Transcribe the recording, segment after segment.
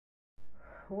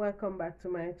Welcome back to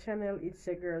my channel. It's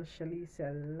your girl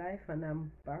Shalicia Life, and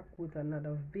I'm back with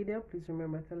another video. Please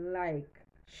remember to like,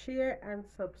 share, and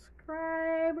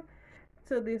subscribe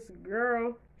to this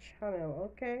girl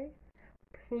channel. Okay,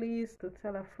 please to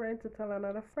tell a friend, to tell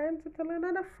another friend, to tell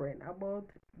another friend about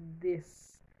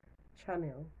this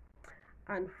channel.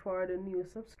 And for the new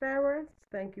subscribers,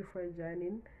 thank you for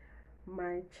joining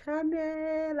my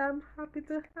channel. I'm happy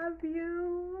to have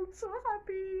you. I'm so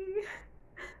happy.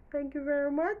 Thank you very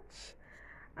much,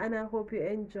 and I hope you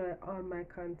enjoy all my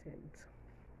content.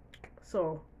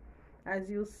 So as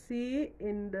you see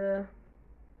in the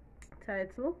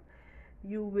title,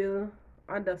 you will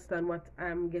understand what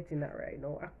I'm getting at right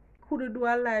now. I couldn't do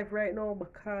a live right now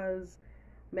because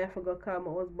I forgot to call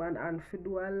my husband, and for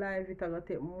do a live it gonna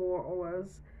take more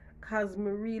hours because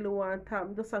me really want to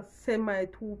just a semi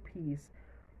two-piece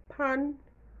Pan,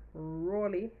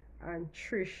 Rolly, and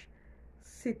Trish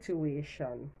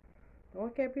situation.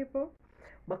 Okay, people,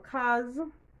 because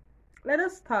let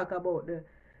us talk about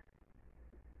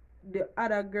the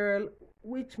other girl,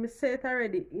 which me said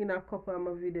already in a couple of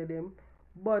my video them,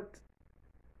 but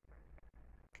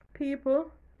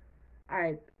people,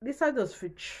 alright, this is just for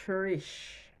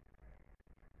Trish.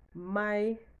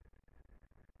 My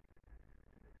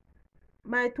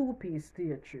two-piece to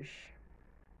you,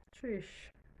 Trish.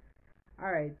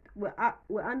 Alright,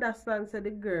 we understand say the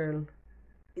girl,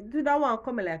 do that one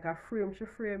come like a frame, she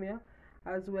frame you,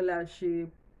 as well as she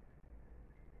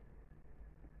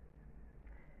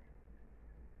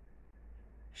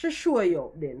show you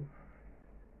up then.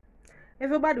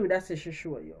 Everybody would that say she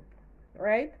show you up.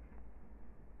 Right?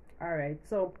 Alright,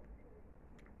 so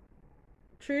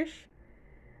Trish,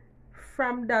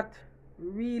 from that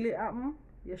really happen,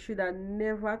 you should have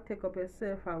never take up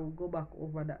yourself and go back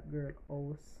over that girl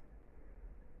house.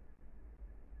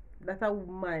 That's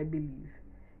my belief.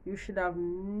 You should have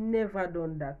never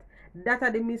done that. That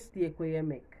are the mistake where you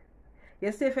make.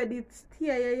 You say if you did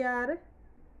stay your yard,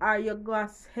 or you go to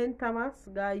St. Thomas,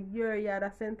 go your yard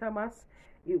at St. Thomas,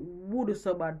 it would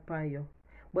so bad for you.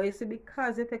 But you see,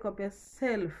 because you take up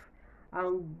yourself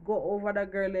and go over the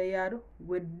girl yard,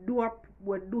 we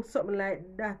do something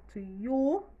like that to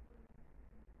you,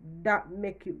 that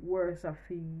make it worse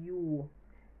for you.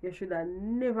 You should have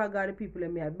never got the people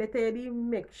in me. Better you didn't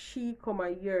make she come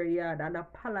at your yard and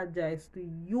apologize to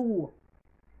you.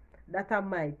 That are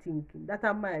my thinking. That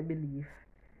are my belief.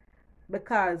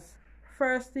 Because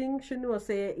first thing, she knows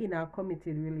say in a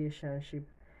committed relationship.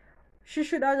 She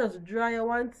should have just draw you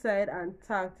one side and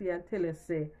talk to you and tell you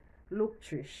say, look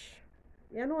Trish,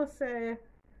 you know say,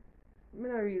 me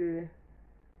not really,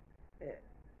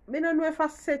 me don't know if I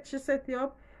she set you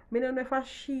up. Me don't know if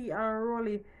she and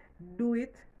Rolly do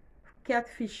it,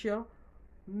 catfish you.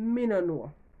 Me don't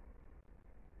know.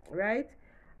 Right?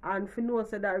 And if you know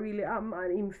say that really happen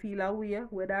and him feel away,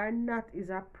 whether or not is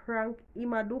a prank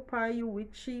him a do upon you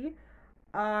with she,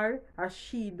 or as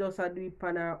she does a do it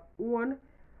upon her own,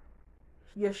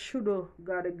 you should have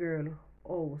got a girl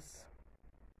house.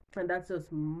 And that's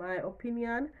just my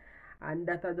opinion, and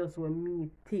that is just what me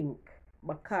think.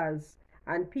 Because,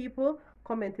 and people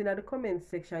comment in the comment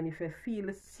section if you feel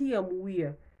the same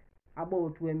way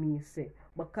about what me say.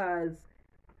 Because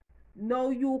now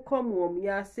you come home,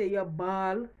 you say you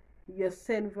ball, you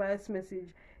send voice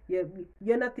message,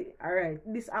 you're not, alright,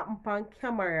 this happen on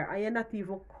camera, and you're not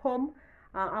even come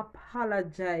and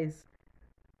apologize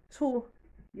to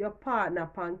your partner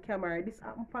on camera. This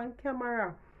happen on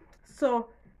camera. So,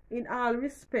 in all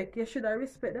respect, you should have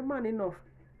respect the man enough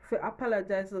for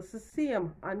apologize to see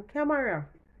him on camera.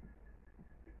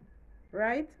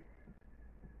 Right?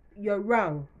 You're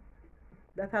wrong.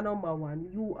 That's a number one.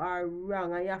 You are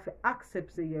wrong, and you have to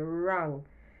accept that you're wrong.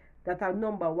 That's a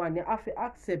number one. You have to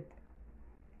accept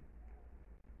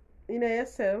in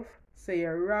yourself, say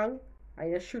you're wrong,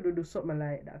 and you should do something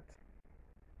like that.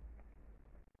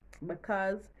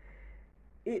 Because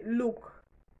it look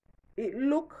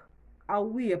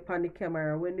away upon the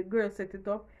camera when the girl set it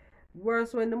up.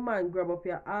 Worse when the man grab up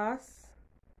your ass.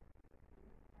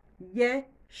 Yeah,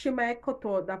 she might cut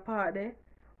out that part there,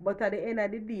 but at the end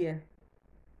of the day,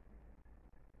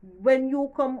 when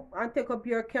you come and take up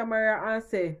your camera and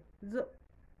say,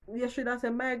 you should have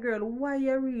said, my girl, why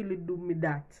you really do me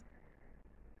that?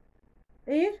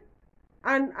 Eh?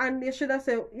 And you should have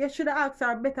said, you should have asked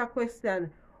her a better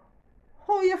question.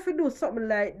 How you fi do something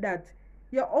like that?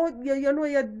 You know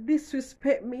you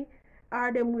disrespect me,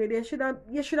 or them way you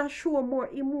should have show more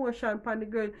emotion upon the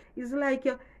girl. It's like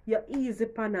you're easy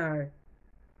upon her.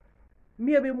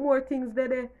 Maybe more things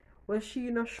there where she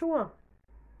not sure.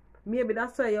 Maybe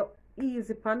that's why you're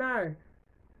easy upon her.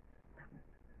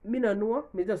 Me no know,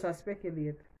 me just a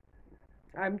speculate.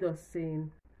 I'm just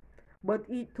saying. But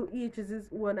to each is his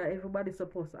own, and everybody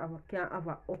supposed to can have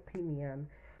an opinion.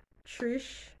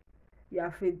 Trish, you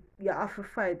have to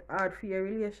fight hard for your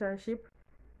relationship.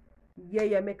 Yeah,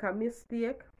 you make a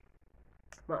mistake.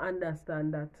 I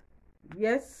understand that.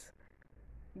 Yes,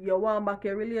 you want back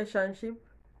your relationship,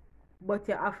 but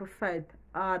you have to fight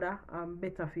harder and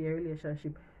better for your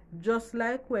relationship. Just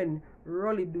like when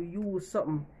Rolly do use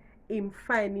something, him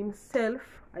find himself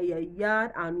at your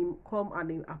yard and him come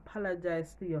and him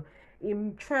apologize to you.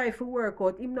 Him try to work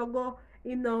out. Him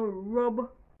no rub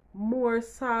more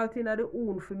salt in the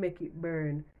wound to make it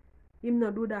burn. Him no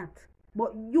do that.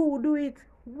 But you do it.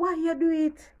 Why you do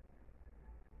it?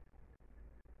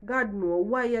 God know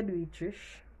why you do it,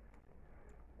 Trish.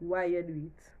 Why you do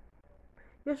it?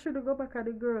 You should go back at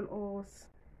the girl house.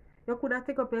 You could have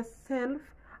take up yourself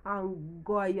and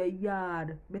go to your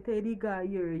yard. Better you go to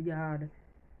your yard.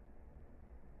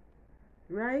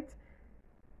 Right?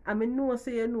 I mean, no,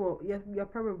 say you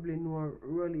probably know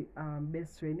Rolly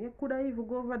best friend. You could have even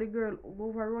go over the girl, go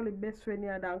over Rolly best friend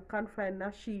yard and confine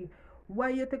that she. Why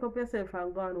you take up yourself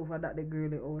and go on over that the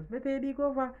girl house? Better you go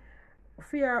over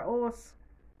fear house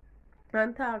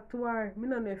and talk to her. I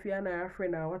don't know if you're not a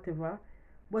friend or whatever.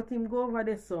 But him go over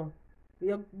there so.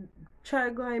 You try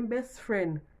go him best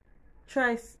friend.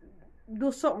 Try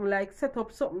do something like set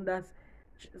up something that's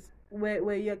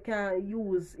where you can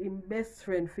use him best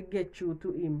friend to get you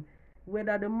to him.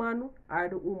 Whether the man or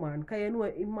the woman. Because you know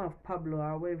him have Pablo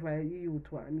or whatever you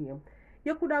want name.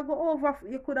 You could have go over,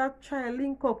 you could have try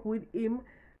link up with him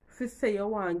to say you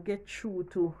want to get through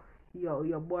to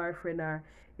your boyfriend or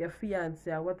your fiance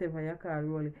or whatever you call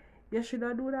Rolly. You should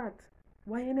have do that.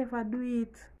 Why you never do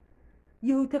it?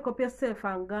 You take up yourself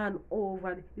and gone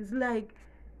over. It's like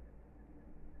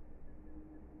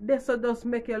this will just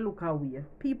make you look away.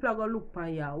 People are gonna look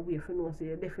on you away if you know say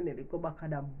you definitely go back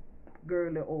at that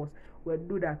girl house will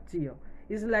do that to you.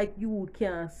 It's like you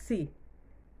can't see.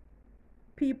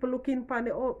 People looking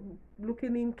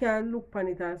in can look on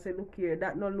it and say, look here,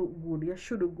 that not look good. You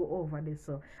should go over this.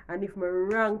 So. And if me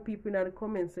wrong, people in the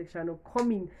comment section will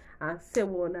come in and say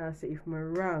one and say if me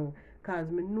wrong.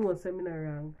 Because me know say me not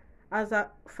wrong.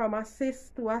 From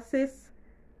assist to assist,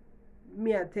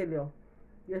 me I tell you,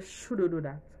 you should do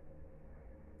that.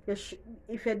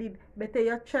 If you did, better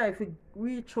you try to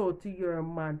reach out to your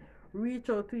man. Reach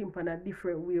out to him in a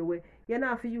different way where you not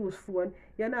have to use phone.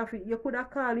 You could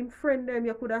have called him friend them,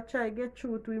 you could have tried get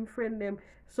through to him friend them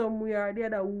somewhere or the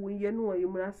other who you know you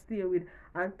must stay with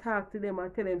and talk to them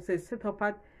and tell them say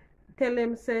tell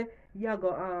them say you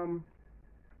go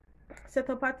set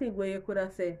up a thing where you could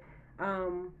have say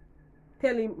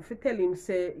tell him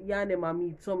say you and them a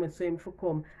meet somewhere so him for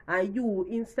come and you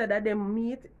instead of them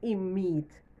meet him meet.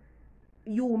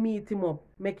 You meet him up,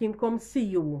 make him come see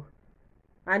you.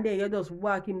 And then you just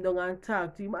walk him down and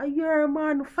talk to him. And yeah,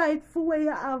 man, fight for what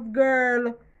you have,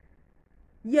 girl.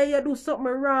 Yeah, you do something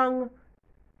wrong.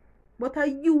 But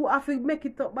you have to make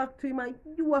it up back to him. And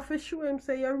you have to show him,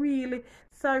 say you're really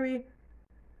sorry.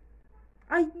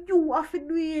 And you have to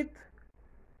do it.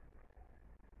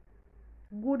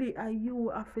 Goody, and you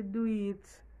have to do it.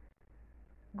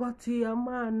 Go to your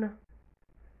man.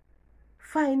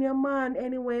 Find your man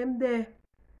anywhere I'm there.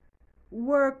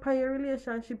 Work on your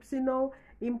relationship. See now,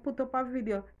 him put up a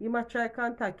video, he might try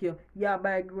contact you. Yeah,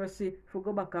 buy grocery for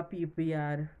go back a people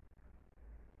yard.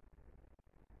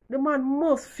 The man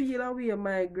must feel away,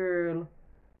 my girl.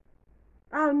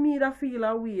 All me that feel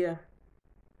away.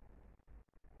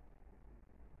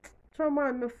 So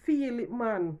man, me feel it,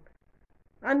 man.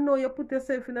 I know you put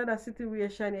yourself in another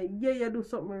situation. Yeah, you do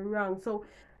something wrong. So,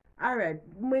 alright,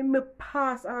 me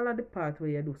pass all of the part where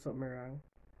you do something wrong.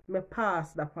 Me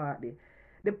pass the part there.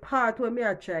 The part where me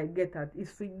I try get at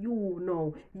is for you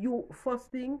now. You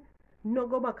first thing, no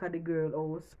go back at the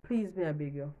girl house. Please me I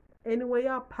beg you. Anyway,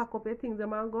 you pack up your things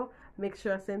and go, make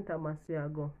sure St. Thomas you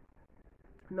go.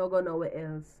 No go nowhere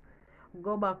else.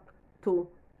 Go back to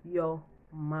your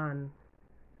man.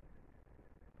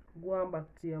 Go on back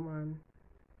to your man.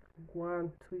 Go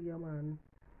on to your man.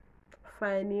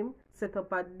 Find him, set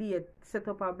up a date, set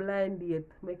up a blind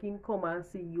date, make him come and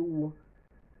see you.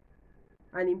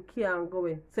 And him can't go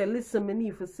away. Say, listen, me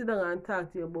need to sit down and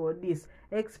talk to you about this.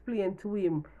 Explain to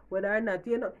him whether or not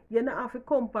you not have to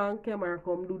come on camera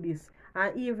come do this.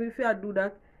 And even if you do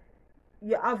that,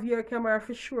 you have your camera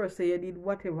for sure say you did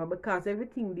whatever because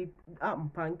everything did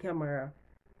happen on camera.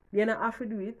 You not have to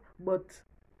do it, but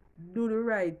do the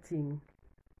right thing.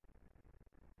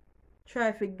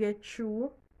 Try to get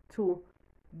through to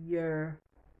your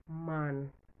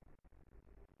man.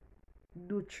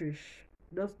 Do Trish.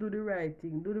 Just do the right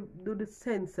thing. Do the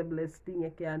sensiblest thing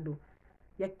you can do.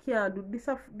 You can't do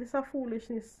this a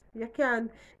foolishness. You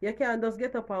can't just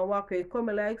get up and walk away. Come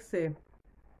like say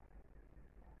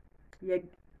you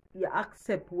you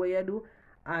accept what you do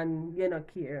and you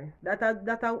not care. That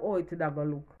how it that go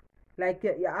look. Like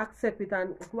you accept it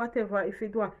and whatever if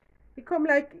it was it come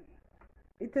like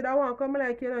it that one come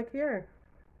like you don't care.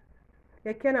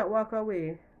 You cannot walk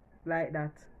away like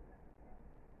that.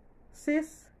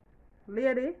 Sis,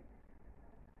 lady,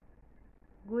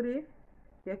 goody,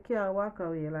 you can't walk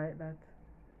away like that.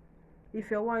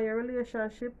 If you want your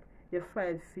relationship, you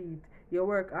fight feet. You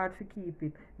work hard to keep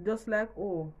it. Just like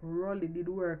Rolly did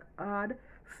work hard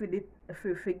for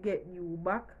get you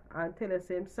back and tell us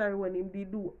him sorry when him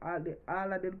did do all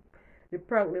of the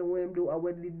prank when him do or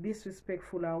when the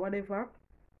disrespectful or whatever.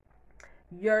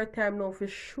 Your time now for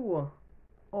sure.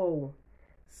 Oh,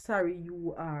 sorry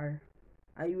you are.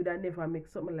 And you would have never make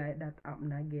something like that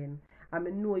happen again. I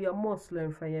mean know you must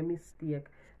learn from your mistake.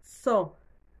 So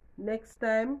next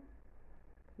time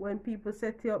when people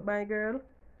set you up, my girl,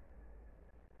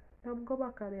 don't go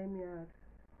back at them yard.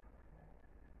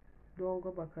 Don't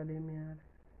go back at them yard.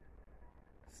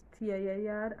 Stay at your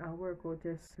yard and work out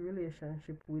your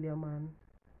relationship with your man.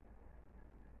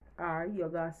 Or you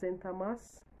got St.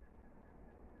 Thomas.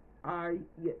 Or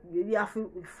you have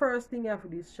to, first thing you have to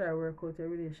do is try work out your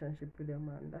relationship with your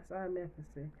man. That's all I have to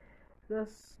say.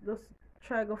 Just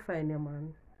try go find your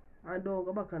man. And don't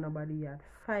go back on nobody yard.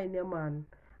 Find your man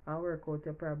and work out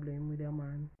your problem with your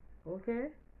man. Okay?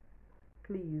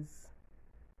 Please.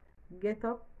 Get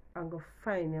up and go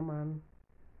find your man.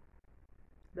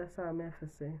 That's all I have to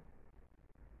say.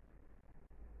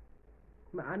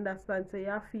 I understand so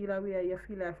you feel away, you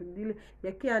feel like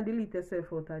you can't delete yourself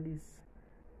out of this.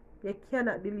 You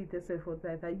cannot delete yourself out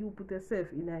of it. You put yourself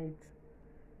in it.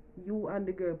 You and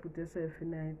the girl put yourself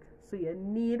in it. So you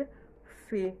need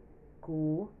to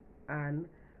go and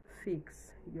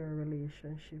fix your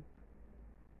relationship.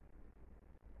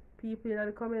 People in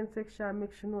the comment section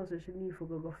make sure know so she need to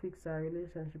go fix her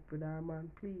relationship with her man.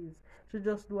 Please. She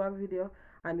just do a video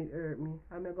and it hurt me.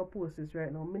 I'm going to post this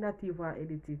right now. I'm not even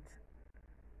edit it.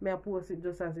 I post it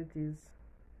just as it is.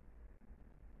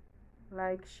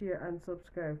 Like, share and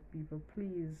subscribe, people.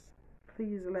 Please.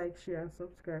 Please like, share and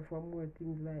subscribe for more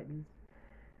things like this.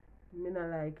 Me not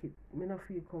like it. Me not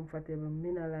feel comfortable.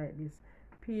 Me not like this.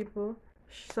 People,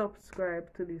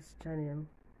 subscribe to this channel.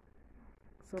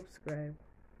 Subscribe.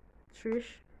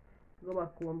 Trish, go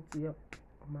back home to your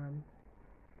man.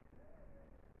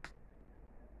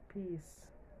 Peace.